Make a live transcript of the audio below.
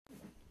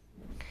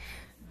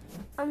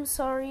I'm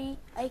sorry,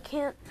 I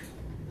can't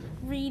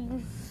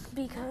read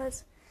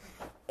because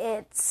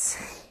it's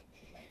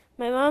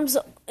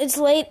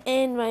late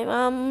and my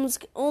mom's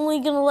only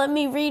gonna let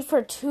me read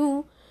for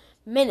 2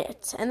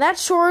 minutes, and that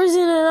sure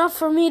isn't enough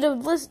for me to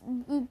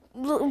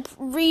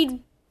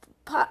read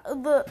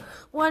the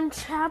one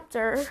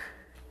chapter.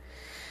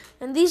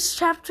 And these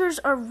chapters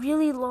are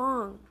really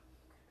long,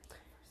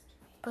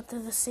 but they're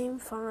the same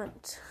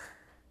font.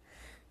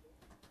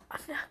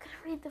 I'm not gonna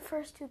read the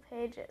first 2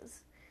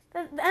 pages.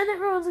 And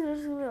everyone's gonna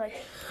just be like,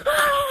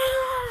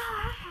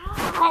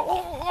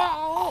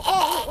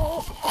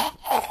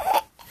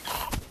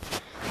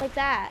 like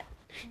that.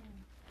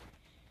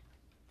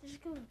 They're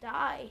just gonna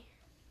die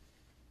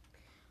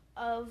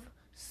of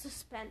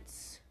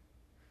suspense.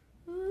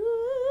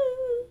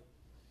 Right?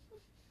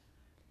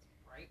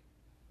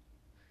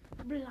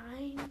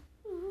 Blind.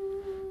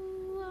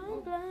 Ooh,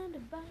 I'm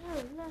blinded by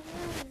light.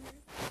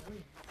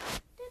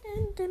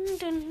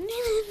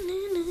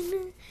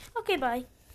 Okay, bye.